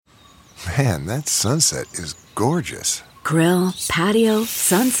Man, that sunset is gorgeous. Grill, patio,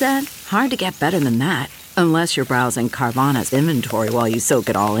 sunset. Hard to get better than that. Unless you're browsing Carvana's inventory while you soak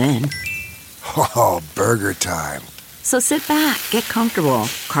it all in. Oh, burger time. So sit back, get comfortable.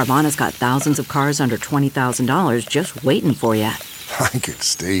 Carvana's got thousands of cars under $20,000 just waiting for you. I could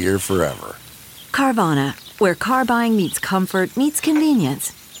stay here forever. Carvana, where car buying meets comfort meets convenience.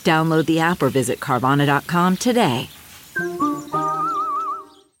 Download the app or visit Carvana.com today.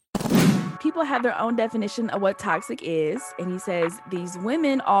 People have their own definition of what toxic is, and he says these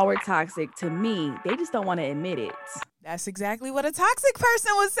women all were toxic to me. They just don't want to admit it. That's exactly what a toxic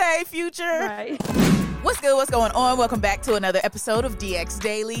person would say, Future. Right. What's good? What's going on? Welcome back to another episode of DX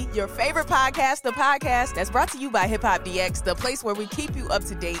Daily, your favorite podcast, the podcast that's brought to you by Hip Hop DX, the place where we keep you up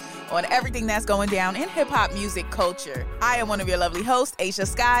to date on everything that's going down in hip hop music culture. I am one of your lovely hosts, Aisha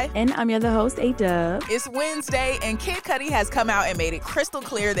Sky. And I'm your other host, A-Dub. It's Wednesday, and Kid Cudi has come out and made it crystal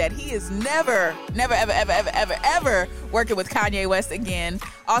clear that he is never, ever working with Kanye West again.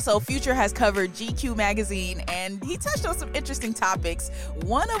 Also, Future has covered GQ magazine, and he touched on some interesting topics,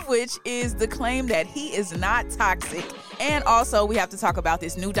 one of which is the claim that he is not toxic. And also, we have to talk about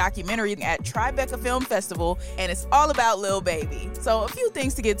this new documentary at Tribeca Film Festival, and it's all about Lil Baby. So a few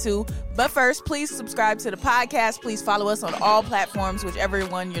things to get to, but first, please subscribe to the podcast. Please follow us on all platforms, whichever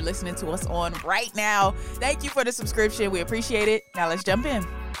one you're listening to us on right now. Thank you for the subscription. We appreciate it. Now let's jump in.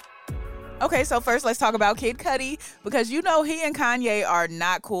 Okay, so first let's talk about Kid Cudi, because you know he and Kanye are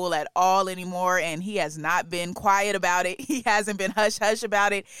not cool at all anymore, and he has not been quiet about it. He hasn't been hush-hush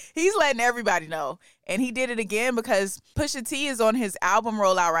about it. He's letting everybody know. And he did it again because Pusha T is on his album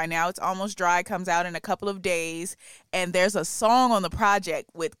rollout right now. It's almost dry, comes out in a couple of days, and there's a song on the project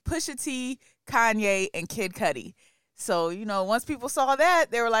with Pusha T, Kanye, and Kid Cudi. So, you know, once people saw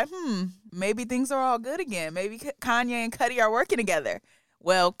that, they were like, maybe things are all good again. Maybe Kanye and Cudi are working together.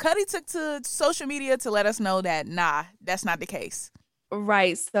 Well, Cudi took to social media to let us know that, nah, that's not the case.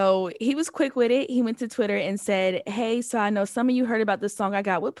 Right. So he was quick with it. He went to Twitter and said, hey, so I know some of you heard about this song I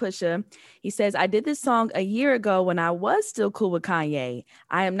got with Pusha. He says, I did this song a year ago when I was still cool with Kanye.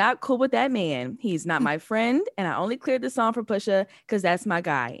 I am not cool with that man. He's not my friend. And I only cleared the song for Pusha because that's my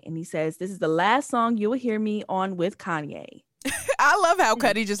guy. And he says, this is the last song you will hear me on with Kanye. I love how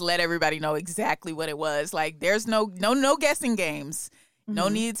Cudi just let everybody know exactly what it was. Like, there's no guessing games. No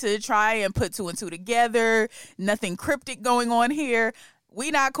need to try and put two and two together. Nothing cryptic going on here.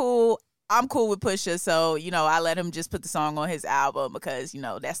 We not cool. I'm cool with Pusha, so, you know, I let him just put the song on his album because, you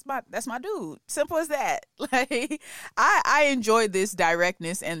know, that's my dude. Simple as that. Like, I enjoyed this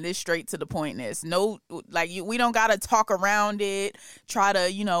directness and this straight to the pointness. No, like, we don't gotta talk around it, try to,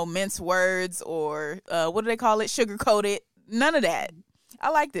 you know, mince words or what do they call it? Sugarcoat it. None of that. I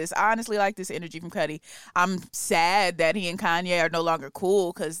like this. I honestly like this energy from Cudi. I'm sad that he and Kanye are no longer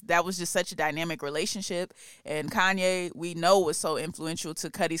cool because that was just such a dynamic relationship. And Kanye, we know, was so influential to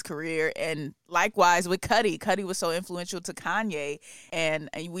Cudi's career. And likewise with Cudi. Cudi was so influential to Kanye. And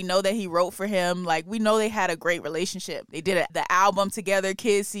we know that he wrote for him. Like, we know they had a great relationship. They did the album together,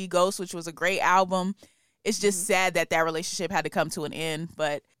 Kids See Ghosts, which was a great album. It's just sad that relationship had to come to an end,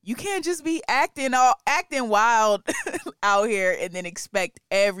 but you can't just be acting wild out here and then expect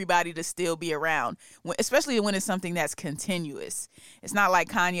everybody to still be around, especially when it's something that's continuous. It's not like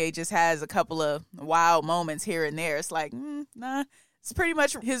Kanye just has a couple of wild moments here and there. It's like, nah, it's pretty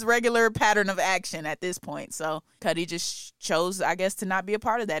much his regular pattern of action at this point. So Cudi just chose, I guess, to not be a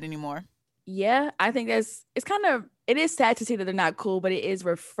part of that anymore. Yeah, I think it is sad to see that they're not cool, but it is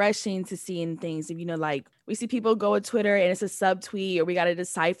refreshing to see in things. If, you know, like, we see people go on Twitter and it's a subtweet, or we got to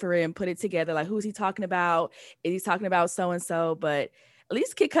decipher it and put it together. Like, who's he talking about? Is he talking about so-and-so? But at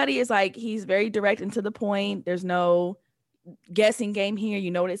least Kid Cudi is like, he's very direct and to the point. There's no guessing game here. You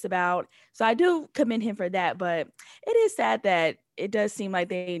know what it's about. So I do commend him for that. But it is sad that it does seem like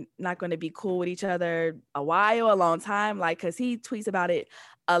they're not going to be cool with each other a long time. Like, because he tweets about it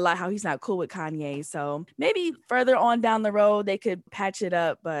a lot, how he's not cool with Kanye. So maybe further on down the road, they could patch it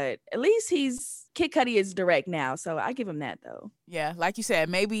up. But at least Kid Cudi is direct now. So I give him that, though. Yeah, like you said,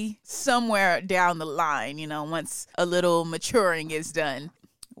 maybe somewhere down the line, you know, once a little maturing is done.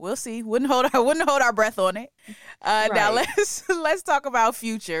 We'll see. Wouldn't hold our breath on it. Right. Now let's talk about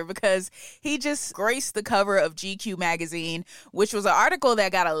Future, because he just graced the cover of GQ magazine, which was an article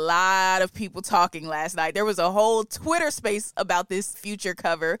that got a lot of people talking last night. There was a whole Twitter space about this Future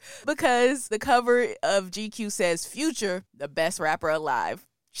cover because the cover of GQ says Future, the best rapper alive.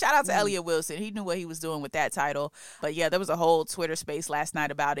 Shout out to Elliott Wilson. He knew what he was doing with that title. But yeah, there was a whole Twitter space last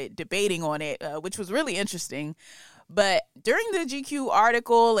night about it, debating on it, which was really interesting. But during the GQ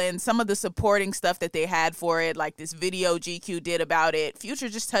article and some of the supporting stuff that they had for it, like this video GQ did about it, Future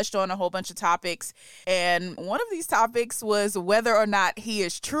just touched on a whole bunch of topics. And one of these topics was whether or not he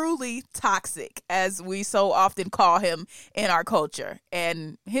is truly toxic, as we so often call him in our culture.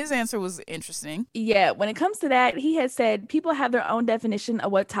 And his answer was interesting. Yeah, when it comes to that, he has said people have their own definition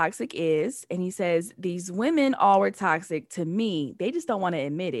of what toxic is. And he says, these women all were toxic to me. They just don't want to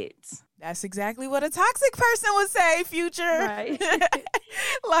admit it. That's exactly what a toxic person would say, Future. Right.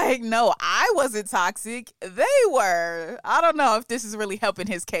 Like, no, I wasn't toxic. They were. I don't know if this is really helping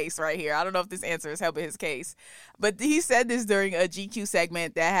his case right here. I don't know if this answer is helping his case. But he said this during a GQ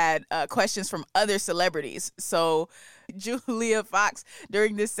segment that had questions from other celebrities. So Julia Fox,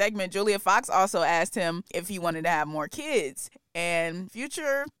 during this segment, Julia Fox also asked him if he wanted to have more kids. And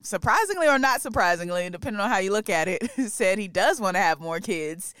Future, surprisingly or not surprisingly, depending on how you look at it, said he does want to have more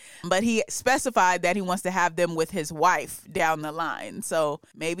kids, but he specified that he wants to have them with his wife down the line. So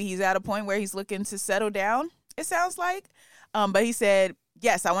maybe he's at a point where he's looking to settle down, it sounds like. But he said,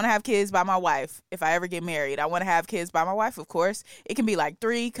 yes, I want to have kids by my wife if I ever get married. I want to have kids by my wife, of course. It can be like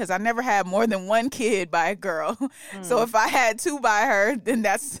 3 because I never had more than 1 kid by a girl. So if I had 2 by her, then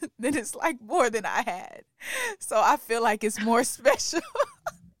it's like more than I had. So I feel like it's more special.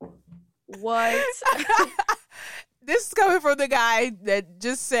 What? This is coming from the guy that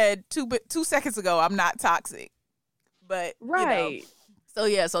just said 2 seconds ago, I'm not toxic. But, Right.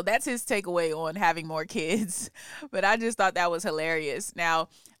 You know, so that's his takeaway on having more kids. But I just thought that was hilarious. Now,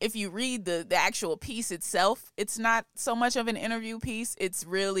 if you read the actual piece itself, it's not so much of an interview piece. It's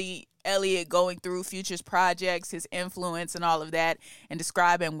really Elliot going through Future's projects, his influence and all of that, and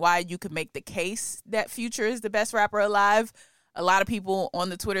describing why you could make the case that Future is the best rapper alive. A lot of people on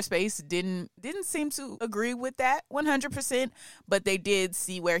the Twitter space didn't seem to agree with that 100%, but they did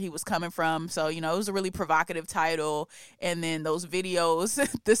see where he was coming from. So, you know, it was a really provocative title. And then those videos,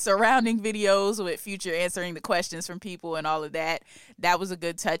 the surrounding videos with Future answering the questions from people and all of that, that was a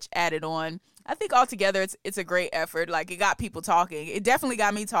good touch added on. I think altogether it's a great effort. Like, it got people talking. It definitely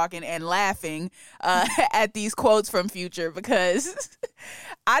got me talking and laughing at these quotes from Future, because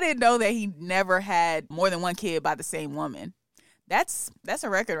I didn't know that he never had more than 1 kid by the same woman. That's a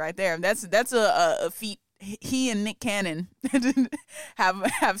record right there. That's a feat he and Nick Cannon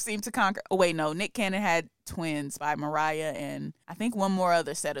have seemed to conquer. Oh wait, no, Nick Cannon had twins by Mariah and I think one more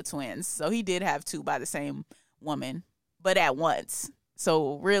other set of twins. So he did have 2 by the same woman, but at once.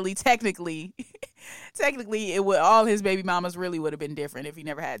 So really, technically, it would, all his baby mamas really would have been different if he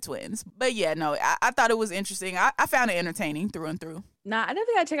never had twins. But yeah, no, I thought it was interesting. I found it entertaining through and through. Nah, I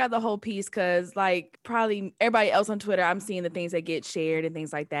definitely gotta check out the whole piece because, like, probably everybody else on Twitter, I'm seeing the things that get shared and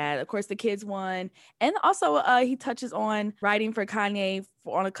things like that. Of course, the kids one, and also he touches on writing for Kanye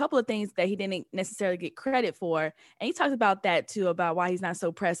on a couple of things that he didn't necessarily get credit for, and he talks about that too, about why he's not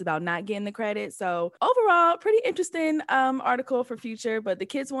so pressed about not getting the credit. So overall, pretty interesting article for Future. But the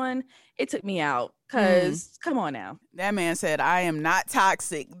kids one, it took me out. Because, come on now. That man said, I am not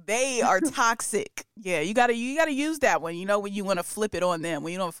toxic. They are toxic. Yeah, you gotta use that one. You know, when you want to flip it on them,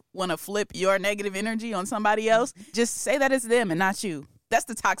 when you don't want to flip your negative energy on somebody else, just say that it's them and not you. That's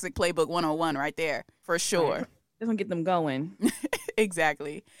the toxic playbook 101 right there, for sure. Right. This one get them going.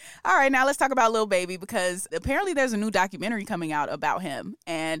 Exactly. All right, now let's talk about Lil Baby, because apparently there's a new documentary coming out about him.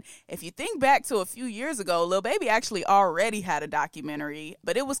 And if you think back to a few years ago, Lil Baby actually already had a documentary,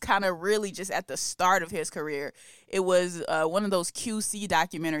 but it was kind of really just at the start of his career. It was one of those QC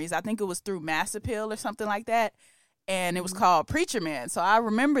documentaries. I think it was through Mass Appeal or something like that. And it was called Preacher Man. So I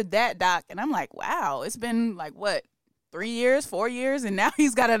remembered that doc, and I'm like, wow, it's been like, what, 3 years, 4 years, and now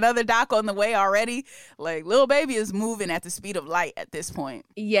he's got another doc on the way already. Like, Lil Baby is moving at the speed of light at this point.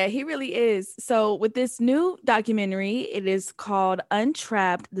 Yeah, he really is. So with this new documentary, it is called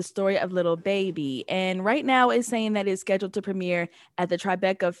Untrapped, The Story of Lil Baby. And right now it's saying that it's scheduled to premiere at the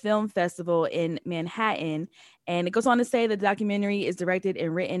Tribeca Film Festival in Manhattan. And it goes on to say the documentary is directed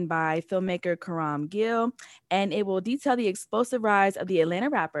and written by filmmaker Karam Gill, and it will detail the explosive rise of the Atlanta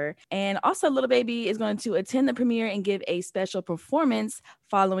rapper. And also, Lil Baby is going to attend the premiere and give a special performance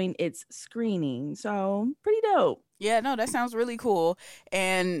following its screening. So, pretty dope. Yeah, no, that sounds really cool.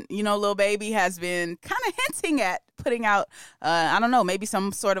 And, you know, Lil Baby has been kind of hinting at putting out, I don't know, maybe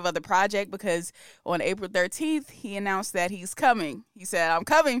some sort of other project, because on April 13th, he announced that he's coming. He said, I'm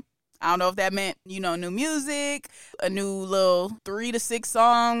coming. I don't know if that meant, you know, new music, a new little 3 to 6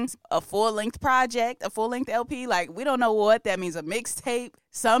 songs, a full-length project, a full-length LP. Like, we don't know what that means, a mixtape,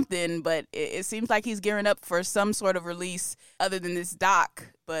 something, but it seems like he's gearing up for some sort of release other than this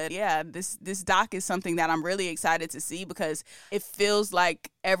doc. But yeah, this doc is something that I'm really excited to see because it feels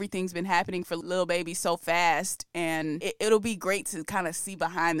like everything's been happening for Lil Baby so fast, and it'll be great to kind of see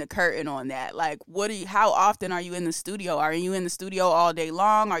behind the curtain on that. Like, how often are you in the studio? Are you in the studio all day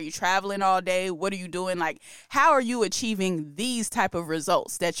long? Are you traveling all day? What are you doing? Like, how are you achieving these type of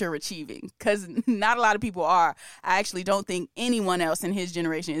results that you're achieving? Because not a lot of people are. I actually don't think anyone else in his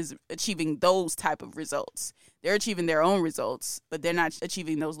generation is achieving those type of results. They're achieving their own results, but they're not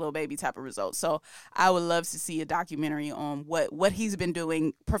achieving those Lil Baby type of results. So I would love to see a documentary on what he's been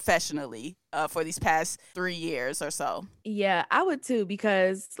doing professionally for these past 3 years or so. Yeah, I would too,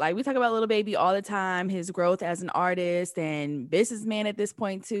 because like we talk about Lil Baby all the time, his growth as an artist and businessman at this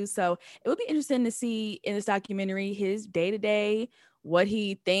point too. So it would be interesting to see in this documentary his day-to-day, what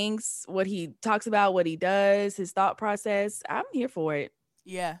he thinks, what he talks about, what he does, his thought process. I'm here for it.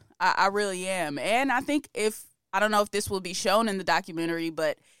 Yeah, I really am. And I think I don't know if this will be shown in the documentary,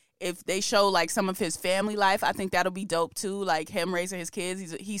 but if they show like some of his family life, I think that'll be dope too. Like him raising his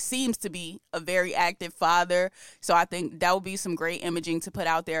kids. He seems to be a very active father. So I think that will be some great imaging to put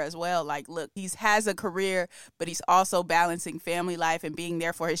out there as well. Like, look, he has a career, but he's also balancing family life and being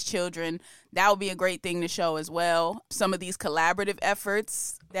there for his children. That would be a great thing to show as well. Some of these collaborative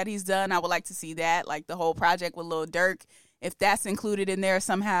efforts that he's done, I would like to see that. Like the whole project with Lil Durk, if that's included in there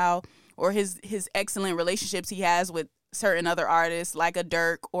somehow, or his excellent relationships he has with certain other artists like a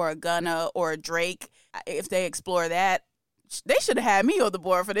Durk or a Gunna or a Drake. If they explore that, they should have had me on the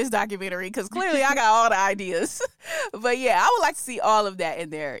board for this documentary because clearly I got all the ideas. But yeah, I would like to see all of that in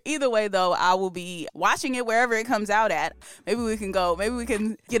there. Either way, though, I will be watching it wherever it comes out at. Maybe we can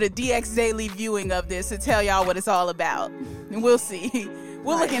get a DX Daily viewing of this to tell y'all what it's all about. And we'll see.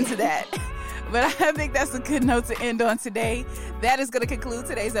 We'll look into that. But I think that's a good note to end on today. That is going to conclude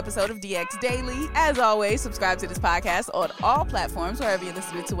today's episode of DX Daily. As always, subscribe to this podcast on all platforms, wherever you're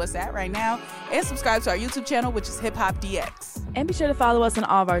listening to us at right now. And subscribe to our YouTube channel, which is Hip Hop DX. And be sure to follow us on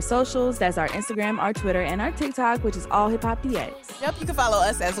all of our socials. That's our Instagram, our Twitter, and our TikTok, which is all Hip Hop DX. Yep, you can follow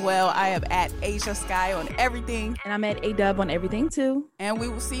us as well. I am at Asia Sky on everything. And I'm at A-Dub on everything, too. And we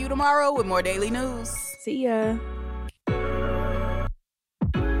will see you tomorrow with more daily news. See ya.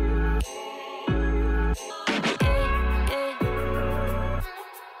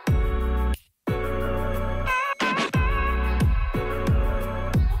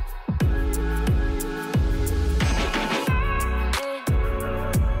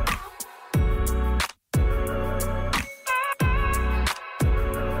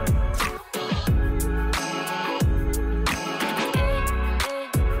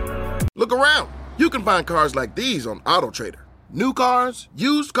 Look around. You can find cars like these on AutoTrader. New cars,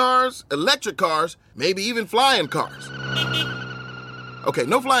 used cars, electric cars, maybe even flying cars. Okay,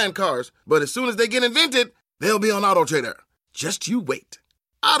 no flying cars, but as soon as they get invented, they'll be on AutoTrader. Just you wait.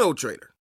 AutoTrader.